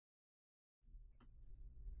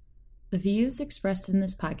The views expressed in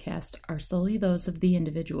this podcast are solely those of the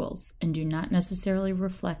individuals and do not necessarily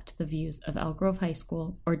reflect the views of Elk Grove High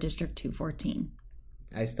School or District 214.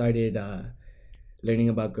 I started learning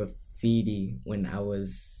about graffiti when I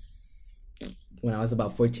was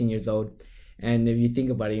about 14 years old. And if you think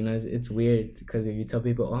about it, it's weird because if you tell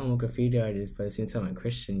people, oh, I'm a graffiti artist, but at the same time I'm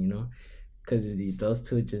Christian, because those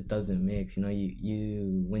two just doesn't mix. When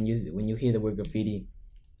you hear the word graffiti,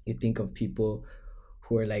 you think of people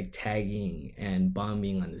who are like tagging and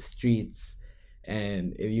bombing on the streets.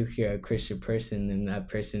 And if you hear a Christian person, then that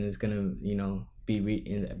person is gonna,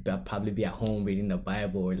 probably be at home reading the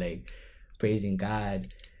Bible or like praising God.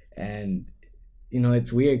 And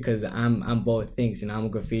it's weird because I'm both things. I'm a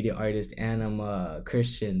graffiti artist and I'm a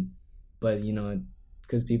Christian, but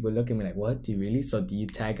because people look at me like, what, do you really? So do you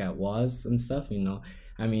tag at walls and stuff?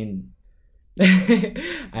 I mean,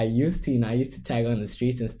 I used to tag on the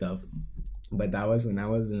streets and stuff, but that was when I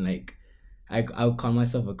wasn't like, I would call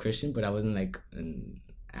myself a Christian, but I wasn't like an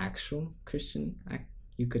actual Christian,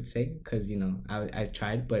 you could say, because I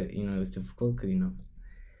tried, but it was difficult because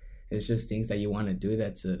it's just things that you want to do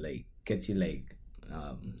that's like gets you like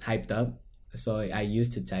hyped up. So I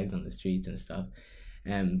used to tags on the streets and stuff,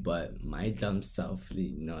 but my dumb self,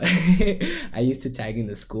 I used to tag in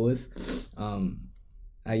the schools.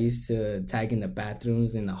 I used to tag in the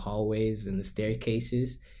bathrooms, in the hallways, and the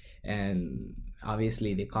staircases, and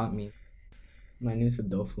obviously they caught me. My name is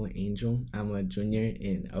Adolfo Angel. I'm a junior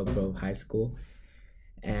in Elk Grove High School,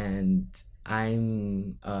 and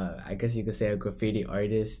I'm I guess you could say a graffiti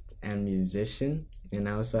artist and musician. And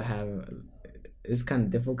I also have, it's kind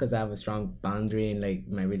of difficult because I have a strong boundary in like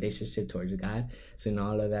my relationship towards God, so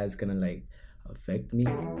all of that is gonna like affect me.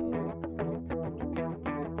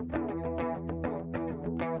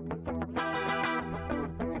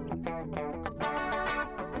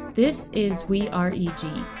 This is We Are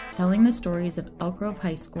EG, telling the stories of Elk Grove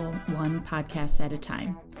High School one podcast at a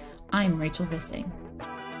time. I'm Rachel Vissing.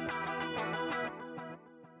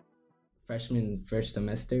 Freshman first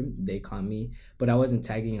semester, they caught me, but I wasn't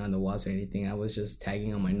tagging on the walls or anything. I was just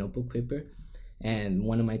tagging on my notebook paper, and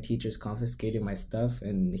one of my teachers confiscated my stuff,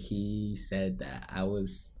 and he said that I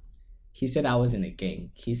was in a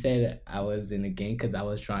gang. He said I was in a gang because I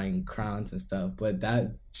was drawing crowns and stuff. But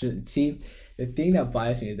the thing that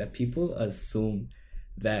bothers me is that people assume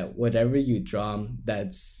that whatever you draw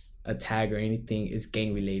that's a tag or anything is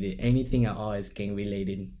gang related. Anything at all is gang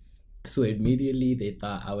related. So immediately they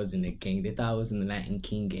thought I was in a gang. They thought I was in the Latin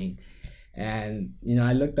King gang. And,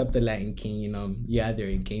 I looked up the Latin King, yeah, they're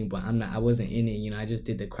a gang, but I wasn't in it, I just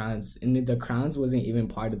did the crowns. And the crowns wasn't even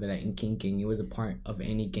part of the Latin King gang. It was a part of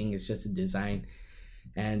any gang. It's just a design.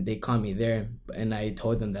 And they caught me there, and I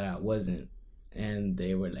told them that I wasn't. And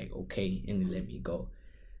they were like, okay, and they let me go.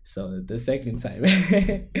 So the second time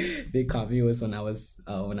they caught me was when I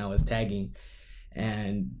was tagging.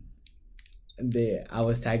 And I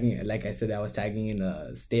was tagging, like I said, I was tagging in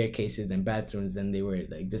the staircases and bathrooms, and they were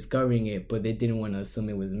like discovering it, but they didn't want to assume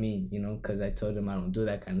it was me, because I told them I don't do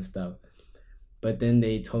that kind of stuff. But then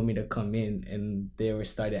they told me to come in, and they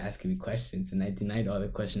started asking me questions, and I denied all the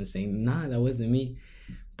questions, saying, nah, that wasn't me.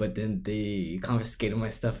 But then they confiscated my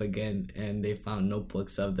stuff again, and they found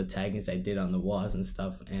notebooks of the taggings I did on the walls and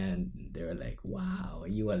stuff, and they were like, wow,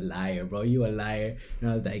 you a liar, bro, you a liar.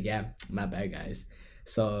 And I was like, yeah, my bad, guys.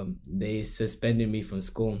 So they suspended me from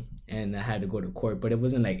school, and I had to go to court, but it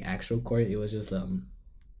wasn't like actual court. It was just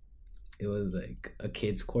it was like a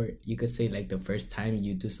kid's court, you could say, like the first time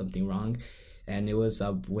you do something wrong. And it was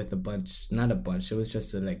with it was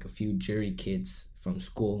just like a few jury kids from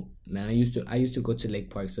school. Man, I used to go to Lake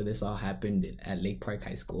Park, so this all happened at Lake Park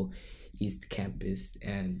High School, East Campus,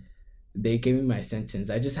 and they gave me my sentence.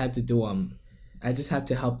 I just had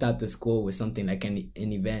to help out the school with something like an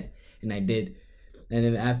event, and I did. And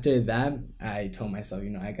then after that, I told myself,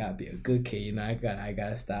 I gotta be a good kid. I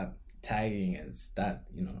gotta stop tagging and stop,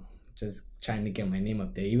 just trying to get my name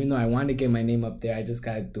up there. Even though I want to get my name up there, I just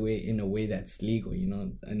gotta do it in a way that's legal,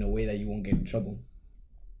 in a way that you won't get in trouble.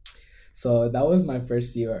 So that was my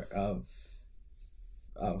first year of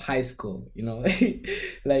high school,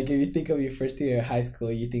 like if you think of your first year of high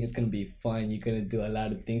school, you think it's gonna be fun. You're gonna do a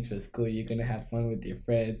lot of things for school. You're gonna have fun with your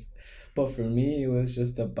friends. But for me, it was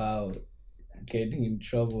just about getting in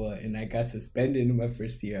trouble, and I got suspended in my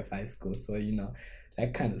first year of high school. So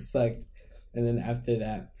that kind of sucked. And then after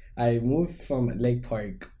that, I moved from Lake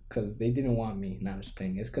Park because they didn't want me. Nah, I'm just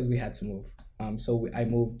playing. It's because we had to move. So I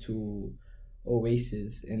moved to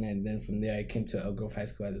Oasis, and then from there I came to Elk Grove High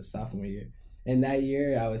School as a sophomore year. And that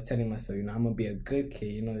year I was telling myself, I'm gonna be a good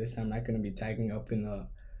kid. This time I'm not gonna be tagging up in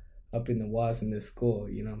the walls in the school.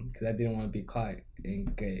 Because I didn't want to be caught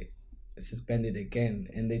and suspended again,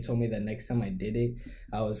 and they told me that next time I did it,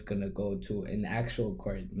 I was gonna go to an actual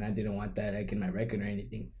court, and I didn't want that like in my record or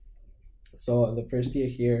anything. So the first year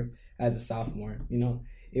here as a sophomore,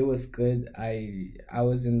 it was good. I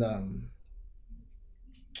was in the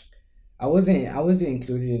I wasn't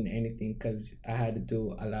included in anything because I had to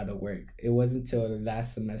do a lot of work. It wasn't until the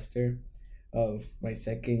last semester of my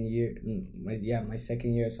second year, my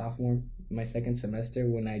second year as sophomore, my second semester,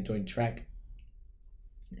 when I joined track,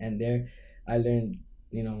 and there I learned,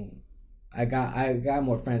 I got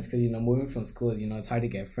more friends because moving from school, it's hard to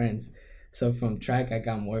get friends. So from track I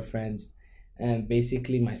got more friends, and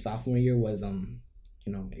basically my sophomore year was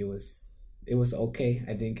it was okay.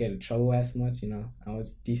 I didn't get in trouble as much. I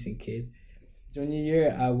was a decent kid. Junior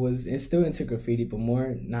year, I was still into graffiti, but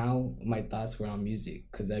more now my thoughts were on music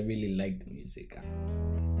because I really liked the music.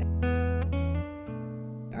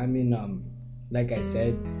 I mean, like I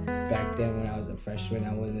said, back then when I was a freshman,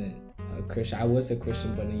 I wasn't a Christian. I was a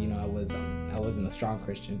Christian, but I wasn't a strong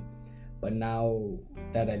Christian. But now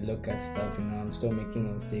that I look at stuff, I'm still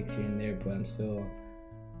making mistakes here and there, but I'm still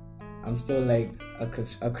like a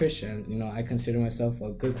Christian. I consider myself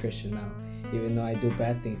a good Christian now, even though I do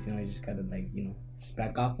bad things. I just gotta just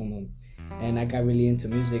back off from them. And I got really into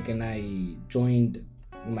music, and I joined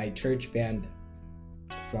my church band.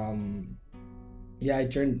 I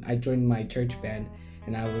joined my church band,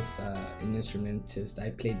 and I was an instrumentist.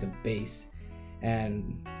 I played the bass,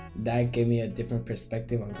 and that gave me a different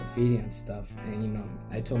perspective on graffiti and stuff. And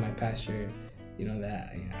I told my pastor, that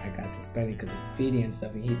I got suspended because of graffiti and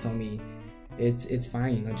stuff, and he told me it's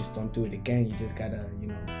fine, just don't do it again. You just gotta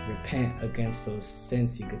repent against those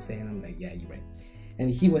sins, you could say. And I'm like, yeah, you're right. And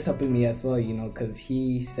he was helping me as well, because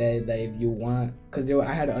he said that if you want, because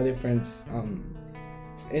I had other friends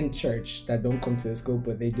in church that don't come to the school,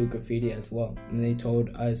 but they do graffiti as well, and they told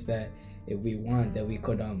us that if we want, that we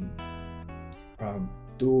could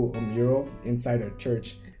do a mural inside our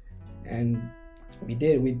church. And we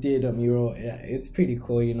did a mural. Yeah, it's pretty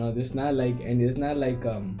cool. There's not like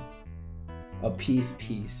a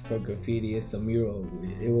piece for graffiti. It's a mural.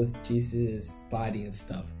 It was Jesus' body and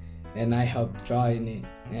stuff, and I helped draw in it.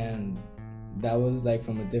 And that was like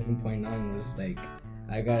from a different point on. It was like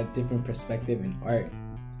I got a different perspective in art,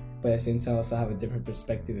 but at the same time I also have a different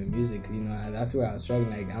perspective in music. That's where I was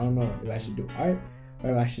struggling. Like, I don't know if I should do art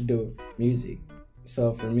or if I should do music.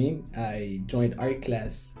 So for me, I joined art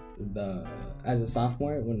class as a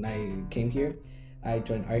sophomore. When I came here, I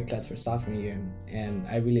joined art class for sophomore year, and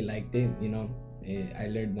I really liked it. I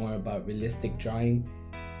learned more about realistic drawing.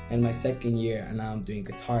 And my second year, and now I'm doing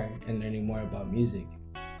guitar and learning more about music.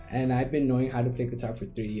 And I've been knowing how to play guitar for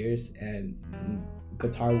 3 years, and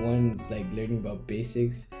guitar 1 is like learning about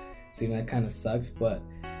basics, so that kind of sucks. But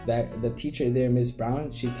the teacher there, Miss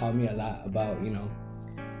Brown, she taught me a lot about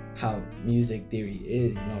how music theory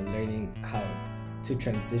is, learning how to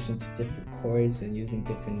transition to different chords and using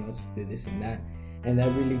different notes to do this and that. And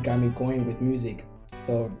that really got me going with music.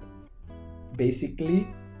 So basically,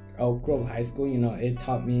 Elk Grove High School, it didn't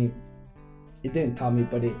taught me,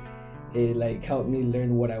 but it like helped me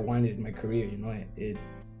learn what I wanted in my career. It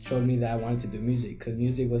showed me that I wanted to do music, because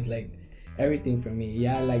music was like everything for me.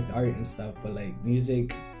 Yeah, I liked art and stuff, but like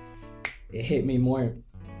music, it hit me more.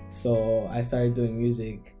 So I started doing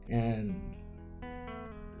music, and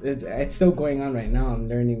it's still going on right now. I'm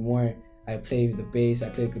learning more. I play the bass, I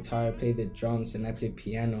play guitar, I play the drums, and I play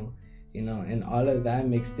piano, and all of that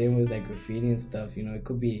mixed in with like graffiti and stuff. It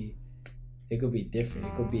could be different.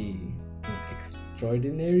 It could be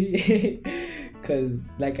extraordinary. Because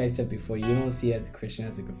like I said before, you don't see as a Christian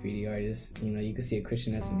as a graffiti artist. You can see a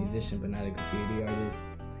Christian as a musician, but not a graffiti artist.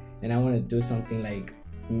 And I want to do something like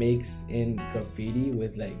mix in graffiti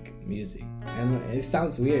with like music. And it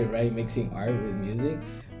sounds weird, right? Mixing art with music,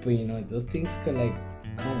 but those things could like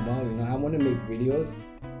come out. I want to make videos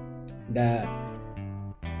that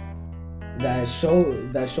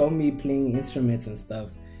show me playing instruments and stuff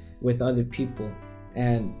with other people,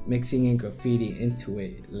 and mixing in graffiti into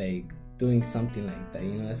it, like doing something like that.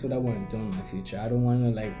 That's what I want to do in my future. I don't want to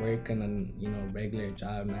like work on a regular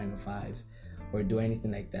job 9 to 5 or do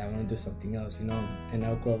anything like that. I want to do something else, And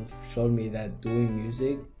Elk Grove showed me that doing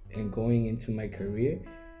music and going into my career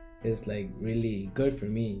is like really good for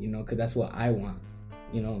me, because that's what I want.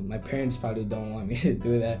 My parents probably don't want me to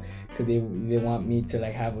do that, because they want me to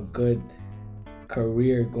like have a good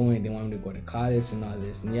career going. They want me to go to college and all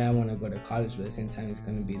this. And yeah, I want to go to college, but at the same time, it's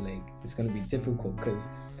gonna be difficult, because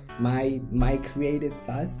my creative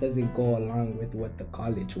thoughts doesn't go along with what the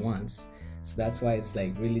college wants. So that's why it's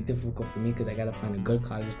like really difficult for me, because I gotta find a good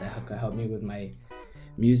college that can help me with my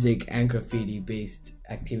music and graffiti based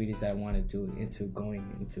activities that I want to do into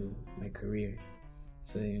going into my career.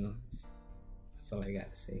 So that's all I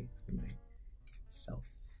gotta say for myself.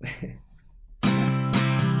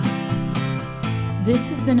 This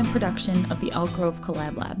has been a production of the Elk Grove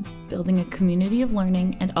Collab Lab, building a community of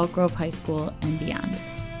learning at Elk Grove High School and beyond.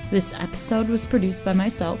 This episode was produced by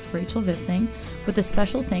myself, Rachel Vissing, with a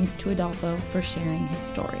special thanks to Adolfo for sharing his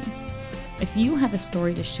story. If you have a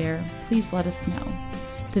story to share, please let us know.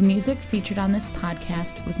 The music featured on this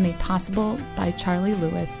podcast was made possible by Charlie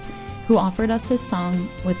Lewis, who offered us his song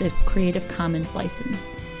with a Creative Commons license.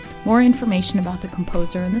 More information about the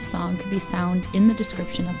composer and the song can be found in the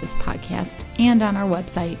description of this podcast and on our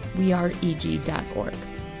website, weareeg.org.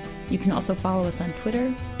 You can also follow us on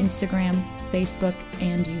Twitter, Instagram, Facebook,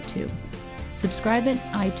 and YouTube. Subscribe at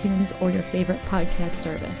iTunes or your favorite podcast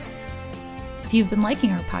service. If you've been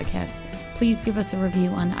liking our podcast, please give us a review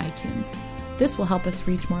on iTunes. This will help us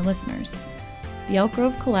reach more listeners. The Elk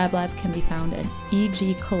Grove Collab Lab can be found at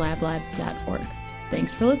egcollablab.org.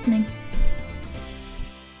 Thanks for listening.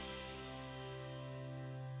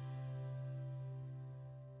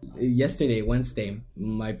 Yesterday, Wednesday,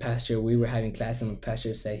 my pastor, we were having class, and my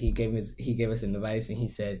pastor said he gave us an advice, and he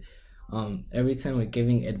said, every time we're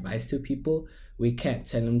giving advice to people, we can't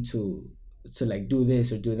tell them to like do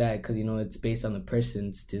this or do that, because it's based on the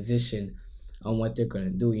person's decision on what they're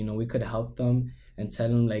gonna do. We could help them and tell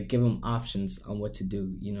them, like, give them options on what to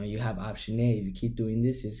do. You have option A. If you keep doing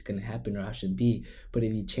this, it's gonna happen, or option B. But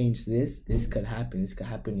if you change this could happen. This could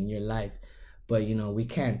happen in your life. But we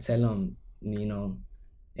can't tell them,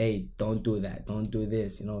 hey, don't do that, don't do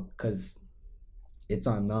this, because it's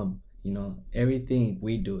on them. Everything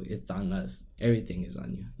we do, it's on us. Everything is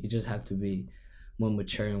on you. You just have to be more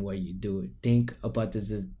mature in what you do. Think about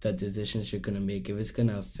the decisions you're gonna make, if it's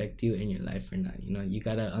gonna affect you in your life or not. You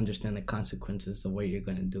gotta understand the consequences of what you're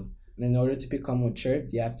gonna do. In order to become mature,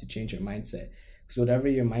 you have to change your mindset, because whatever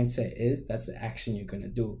your mindset is, that's the action you're gonna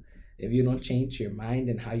do. If you don't change your mind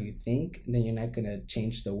and how you think, then you're not gonna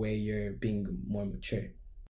change the way you're being more mature.